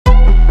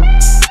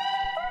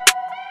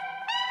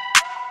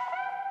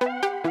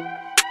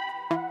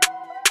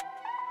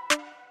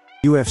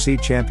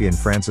UFC champion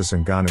Francis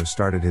Ngannou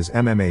started his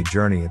MMA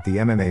journey at the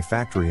MMA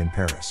Factory in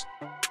Paris.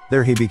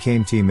 There he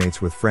became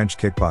teammates with French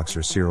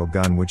kickboxer Ciryl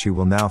Gane, which he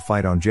will now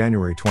fight on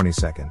January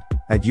 22nd,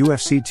 at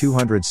UFC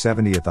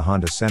 270 at the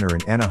Honda Center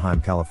in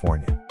Anaheim,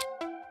 California.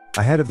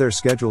 Ahead of their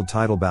scheduled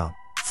title bout,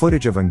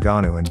 footage of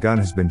Ngannou and Gane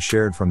has been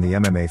shared from the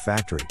MMA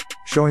Factory,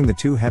 showing the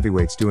two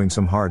heavyweights doing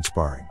some hard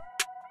sparring.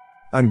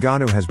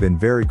 Ngannou has been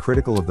very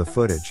critical of the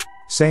footage,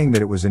 saying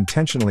that it was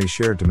intentionally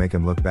shared to make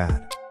him look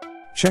bad.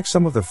 Check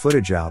some of the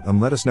footage out and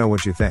let us know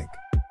what you think.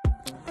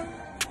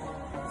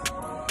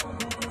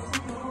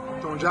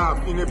 Ton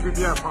jab, il n'est plus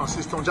bien,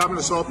 Francis. Ton jab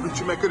ne sort plus,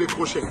 tu mets que des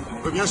crochets.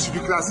 Reviens sur du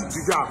classique,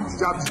 du jab, du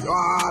jab, du jab.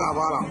 Voilà,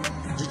 voilà.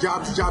 Du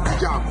jab, du jab, du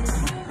jab.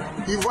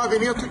 Il voit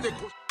venir tous tes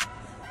crochets.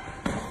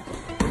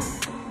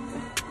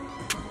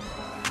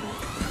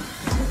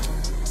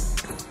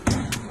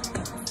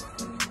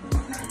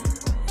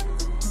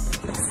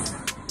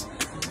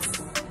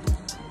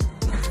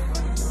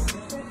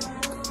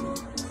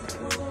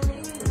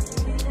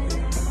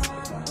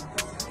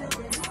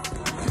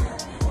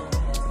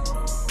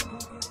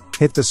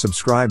 Hit the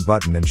subscribe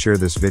button and share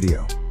this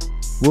video.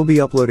 We'll be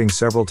uploading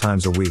several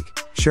times a week,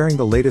 sharing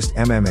the latest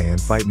MMA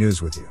and fight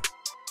news with you.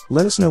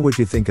 Let us know what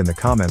you think in the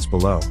comments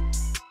below.